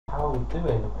we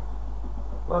doing?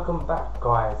 Welcome back,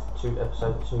 guys, to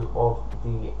episode 2 of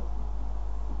the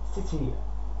city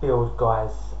build,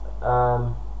 guys.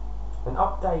 An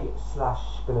update slash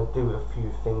gonna do a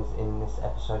few things in this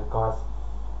episode, guys.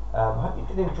 I hope you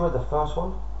did enjoy the first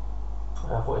one.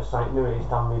 I thought it was something new and it's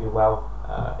done really well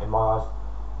in my eyes.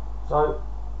 So,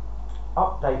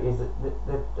 update is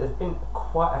that there's been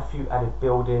quite a few added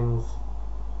buildings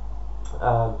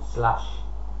slash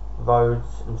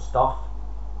roads and stuff.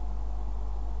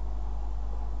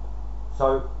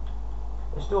 So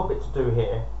there's still a bit to do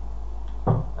here.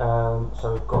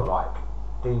 So we've got like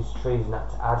these trees and that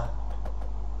to add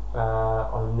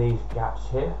on these gaps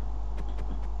here.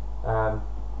 So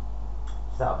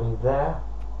that'll be there.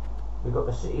 We've got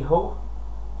the city hall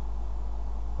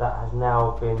that has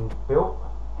now been built.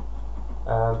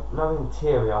 No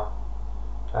interior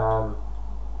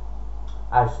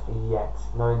as yet.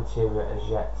 No interior as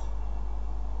yet.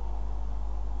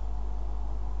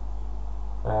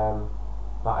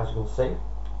 But as you can see,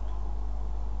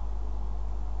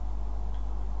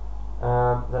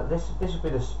 that this would be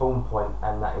the spawn point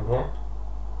and that in here.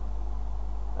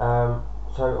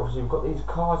 So obviously we've got these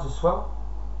cars as well.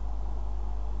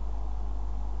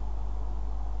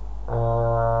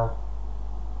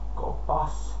 Got a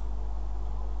bus,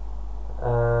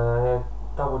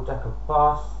 double-decker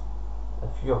bus, a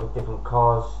few other different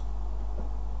cars,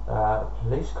 a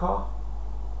police car,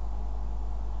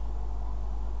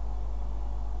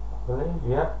 I believe,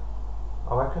 yeah,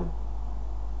 I reckon,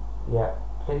 yeah,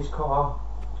 police car.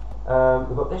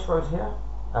 We've got this road here,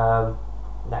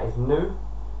 that is new.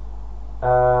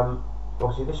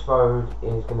 Obviously this road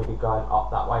is going to be going up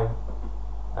that way.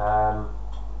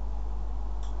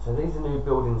 So these are new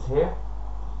buildings here.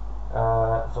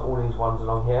 So all these ones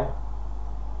along here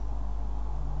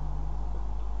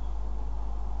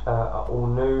are all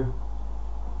new.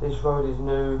 This road is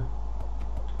new.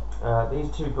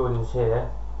 These two buildings here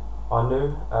are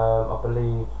new. I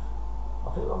believe,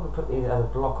 I think I'm going to put these as a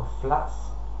block of flats,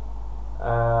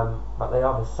 but they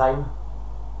are the same.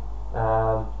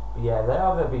 Yeah, they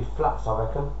are going to be flats, I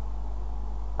reckon,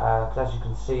 because as you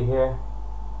can see here,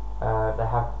 they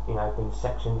have, you know, been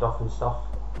sectioned off and stuff.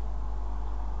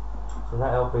 So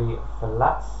that'll be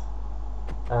flats.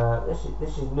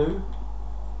 This is new.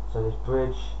 So this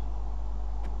bridge.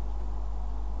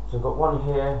 So we've got one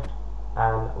here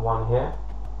and one here,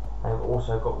 and we've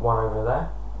also got one over there.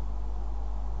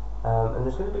 And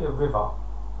there's going to be a river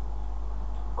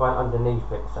going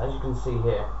underneath it. So as you can see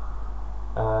here,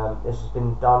 this has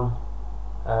been done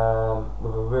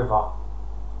with a river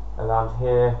around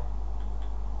here.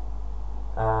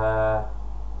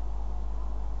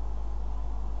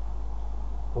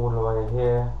 All the way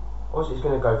here. Obviously it's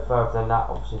going to go further than that.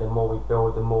 Obviously the more we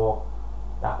build, the more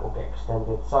that will get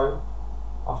extended. So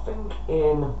I think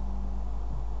in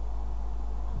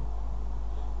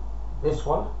this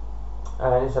one,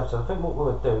 this episode, I think what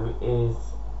we'll do is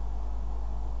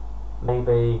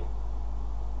maybe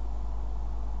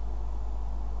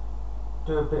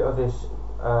do a bit of this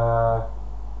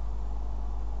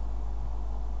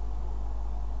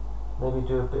maybe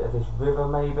do a bit of this river,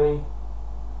 maybe.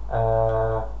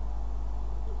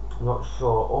 Not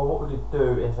sure. Or what we could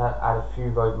do is add a few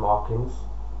road markings.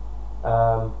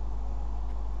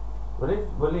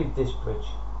 We'll leave this bridge.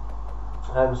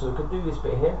 So we could do this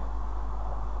bit here.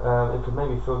 We could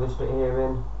maybe fill this bit here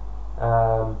in,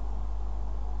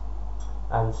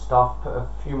 and stuff. Put a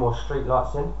few more street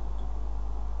lights in.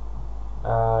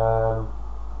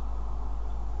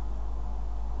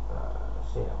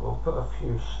 So yeah, we'll put a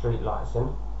few street lights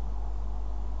in.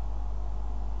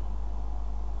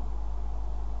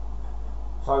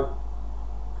 So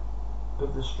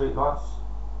with the street lights,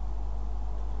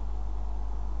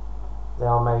 they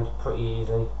are made pretty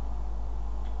easy.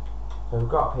 So we've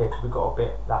got up here because we've got a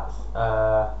bit that's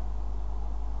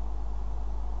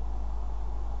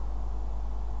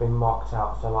been marked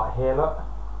out. So like here, look.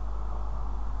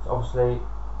 So obviously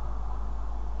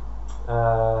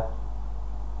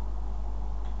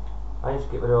I need to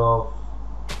get rid of,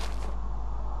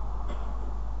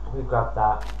 we grab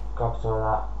that, grab some of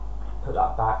that, put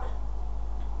that back.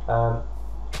 I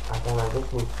don't know,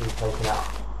 this needs to be taken out.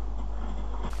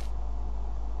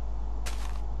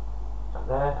 Like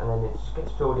there, and then it just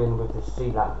gets filled in with the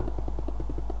sea lantern.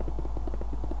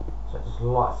 So it just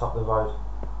lights up the road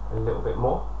a little bit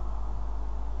more.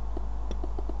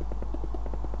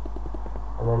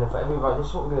 And then for every road, this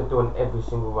is what we're going to do on every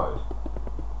single road.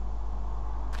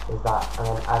 Is that, and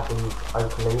then add these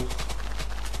oak leaves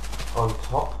on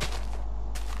top,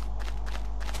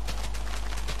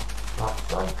 like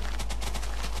so.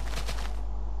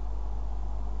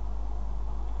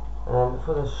 And then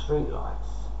for the street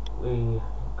lights, we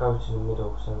go to the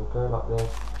middle, so we go like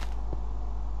this,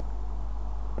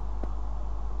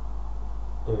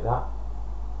 do that,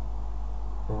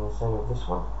 and the same with this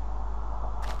one,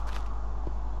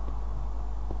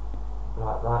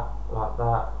 like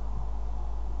that,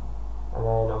 and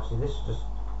then obviously this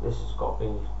has got to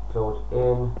be filled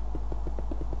in.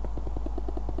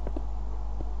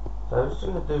 So I'm just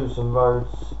going to do some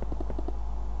roads,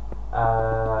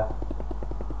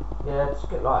 yeah, just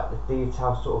get like the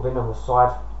detail sort of in on the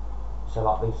side. So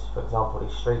like these, for example,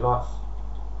 these street lights.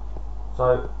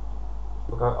 So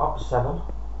we'll go up 7,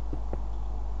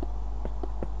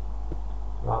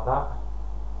 like that.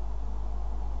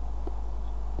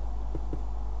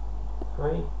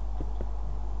 3,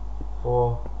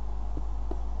 4,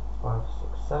 5,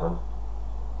 6, 7. And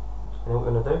then what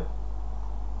we're going to do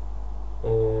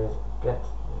is get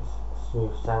this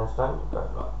smooth sandstone, go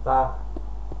like that,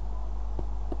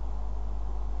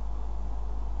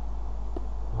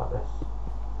 like this,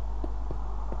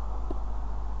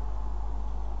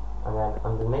 and then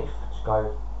underneath just go,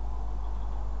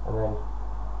 and then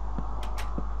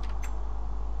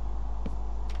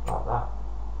like that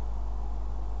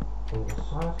either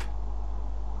side.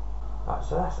 Right,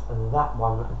 so that's that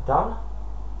one done.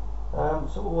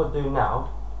 So what we'll do now,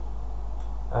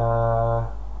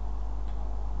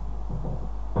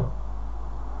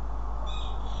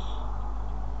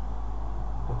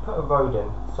 we'll put a road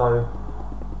in, so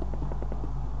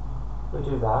we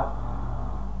do that,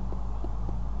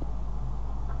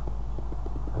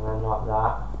 and then like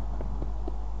that.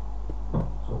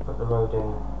 So we'll put the road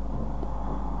in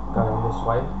going this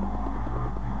way.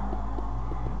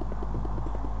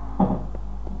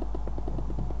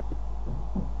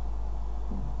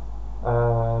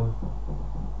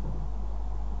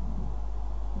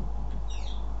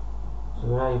 So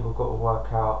now we've got to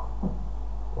work out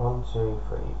 1, 2,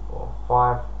 3, 4,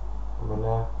 5, and then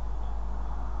there.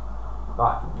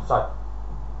 Right, so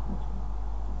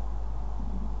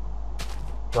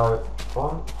go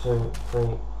 1, 2,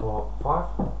 3, 4, 5,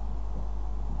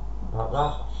 like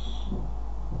that.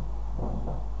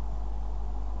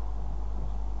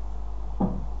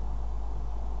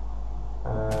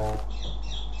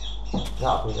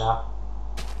 That'll be that,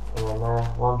 and then there,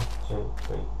 1, 2,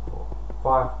 3, 4,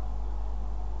 5,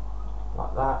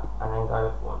 like that, and then go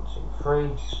 1, 2, 3,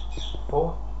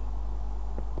 4,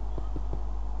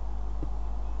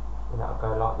 and that'll go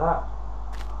like that.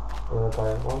 We'll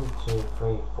go 1, 2,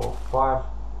 3, 4, 5,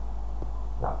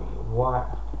 that'll be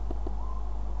white,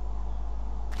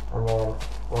 and then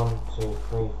 1, 2,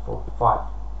 3, 4, 5,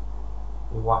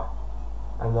 be white,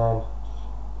 and then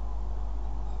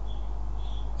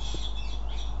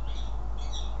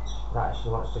that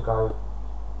actually wants to go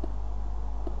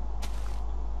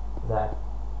there.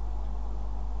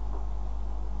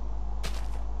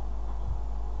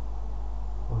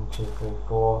 One, 2, 3,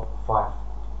 4, 5,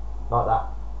 like that,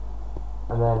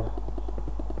 and then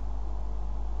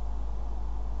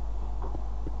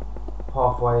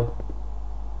halfway,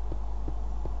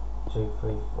 2,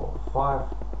 3, 4, 5,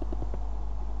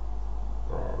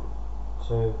 and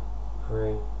 2,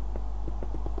 3,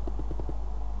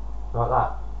 like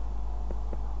that.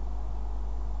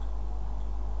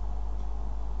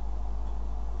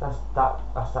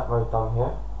 That's that road done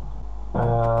here.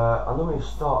 I normally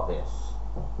start this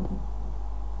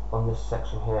on this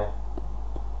section here,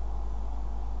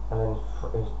 and then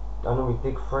I normally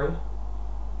dig 3,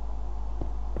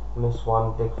 miss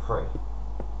 1, dig 3,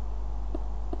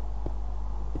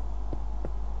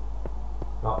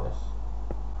 like this.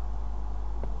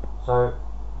 So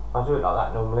I do it like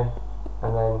that normally,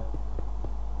 and then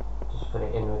just fill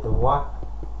it in with the white,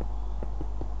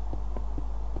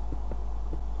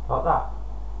 like that.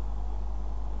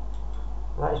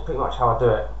 And that is pretty much how I do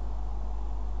it.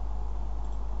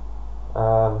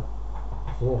 So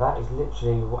yeah, that is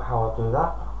literally how I do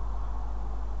that,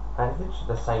 and it's literally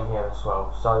the same here as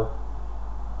well. So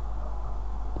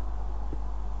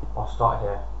I'll start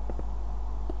here.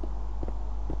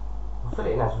 We'll fill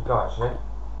it in as we go actually.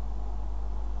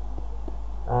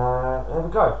 There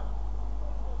we go.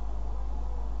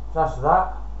 So that's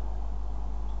that.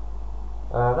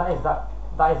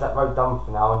 That is that road done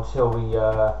for now until we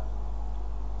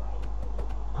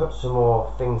put some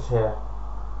more things here.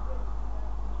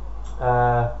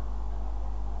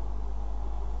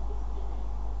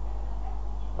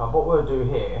 Now what we'll do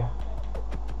here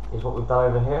is what we've done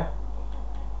over here.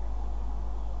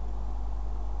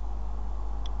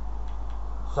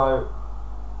 So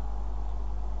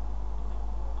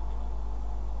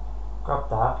grab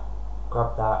that,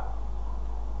 grab that,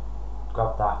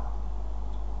 grab that.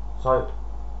 So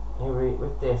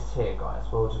with this here, guys,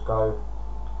 we'll just go.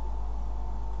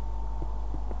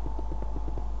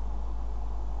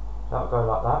 That'll go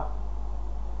like that.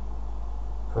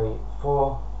 3,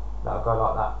 4. That'll go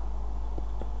like that.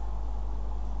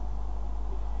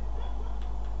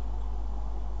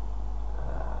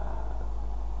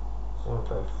 So we'll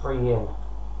go 3 in.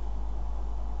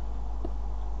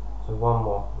 So 1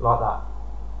 more, like that.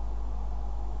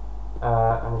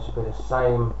 And this will be the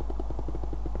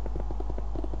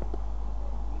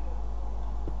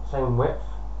same width.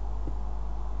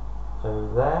 So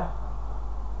there.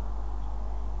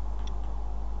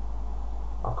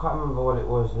 I can't remember what it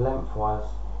was lengthwise.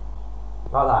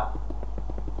 Like that.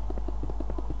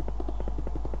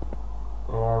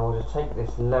 And we'll just take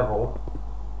this level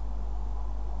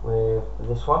with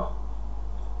this one.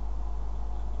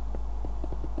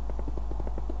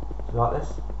 So like this.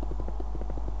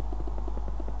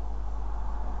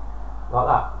 Like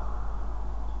that.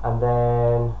 And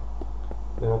then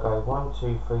we're gonna go 1,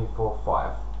 2, 3, 4,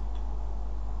 5.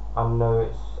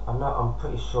 I'm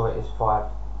pretty sure it is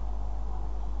 5.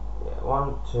 Yeah,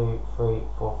 1, 2, 3,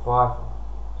 4, 5.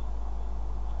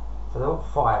 So they're all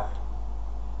 5.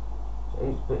 So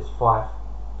each bit's 5.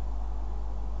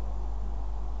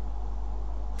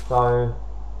 So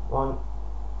 1,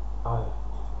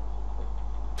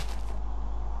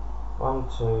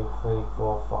 2, 3,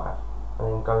 4, 5. And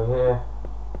then go here.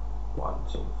 1,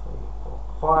 2, 3, 4,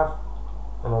 5.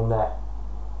 And then there.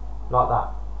 Like that.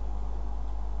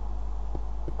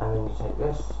 And then you take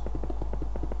this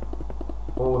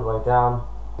all the way down,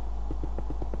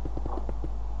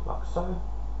 like so,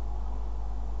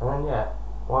 and then yeah,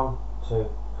 1, 2,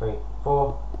 3,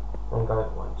 4, then go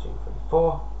 1, 2, 3,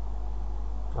 4,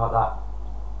 like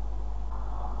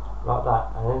that,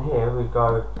 and then here we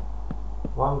go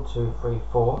 1, 2, 3,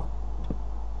 4,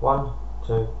 1,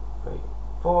 2, 3,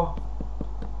 4,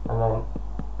 and then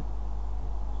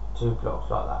 2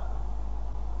 blocks like that.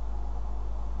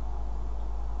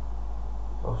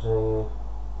 Obviously.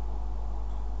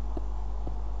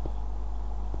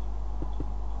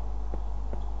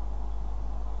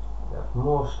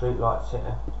 More street lights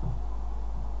here.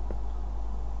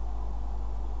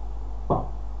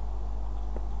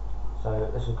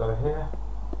 So this will go here.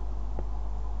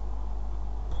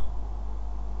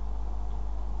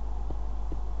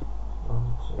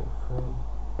 One, 2, 3,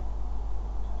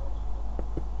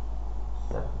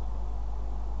 7.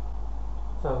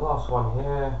 So last one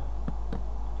here.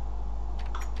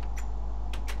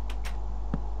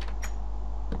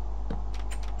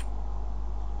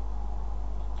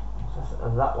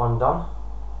 That one done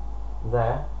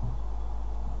there.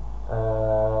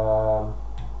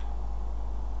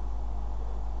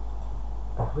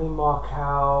 If we mark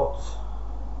out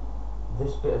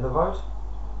this bit of the road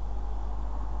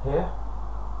here,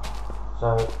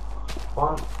 so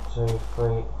 1, 2,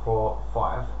 3, 4,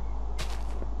 5,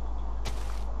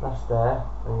 that's there,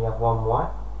 and you have 1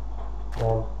 white,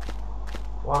 then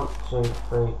 1, 2,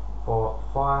 3, 4,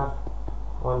 5,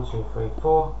 1, 2, 3,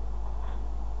 4,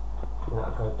 and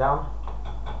that'll go down,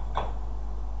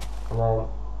 and then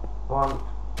 1,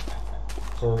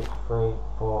 2, 3,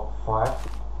 4, 5,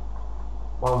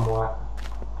 1 white,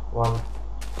 1,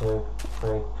 2,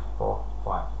 3, 4,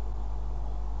 5.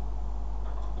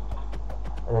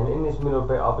 And then in this middle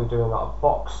bit I'll be doing like a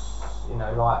box,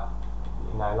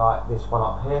 like this one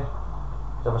up here.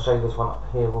 So if I show you this one up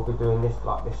here, we'll be doing this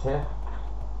like this here.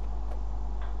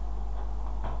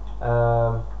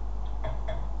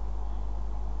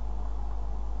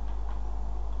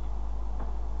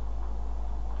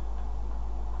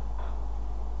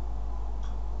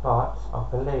 But I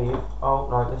believe, oh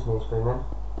no, this needs filling,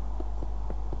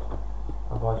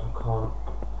 otherwise we can't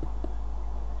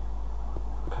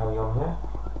carry on here.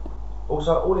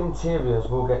 Also, all interiors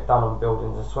will get done on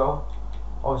buildings as well.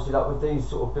 Obviously, like with these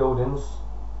sort of buildings,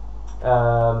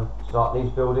 so like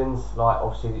these buildings, like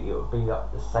obviously it would be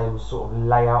like the same sort of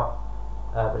layout,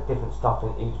 but different stuff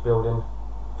in each building,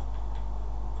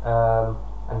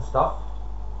 and stuff.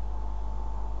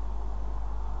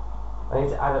 I need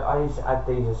to add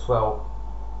these as well.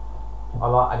 I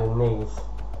like adding these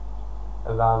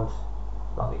around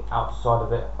like the outside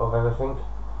of it, of everything.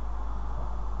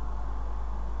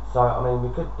 So I mean, we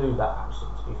could do that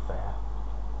actually, to be fair.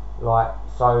 Like,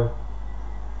 so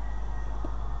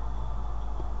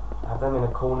have them in the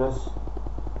corners.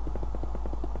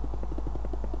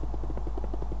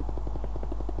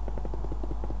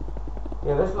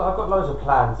 Yeah, I've got loads of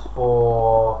plans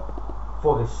for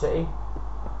this city.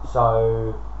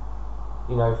 So,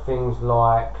 things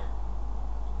like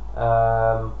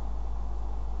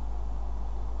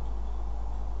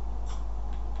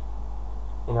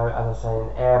you know, as I say,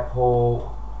 an airport,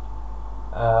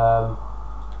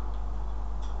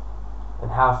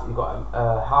 and house. You've got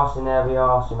a housing area,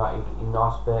 so you know, you get your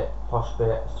nice bit, posh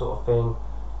bit, sort of thing.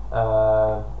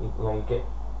 You know, you get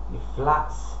your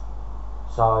flats,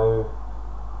 so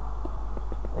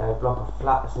you know, block of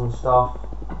flats and stuff.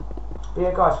 But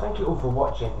yeah, guys, thank you all for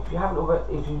watching. If you haven't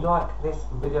already, if you like this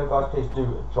video, guys, please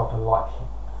do drop a like.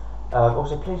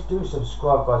 Also, please do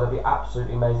subscribe, guys. That'd be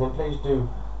absolutely amazing. Please do,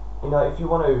 you know, if you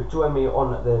want to join me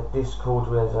on the Discord,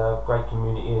 where there's a great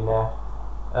community in there,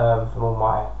 from all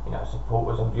my, you know,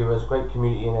 supporters and viewers. Great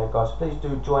community in there, guys. Please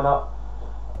do join up.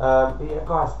 But yeah,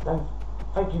 guys,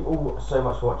 thank you all so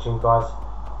much for watching, guys.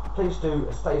 Please do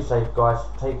stay safe, guys.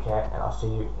 Take care, and I'll see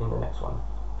you in the next one.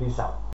 Peace out.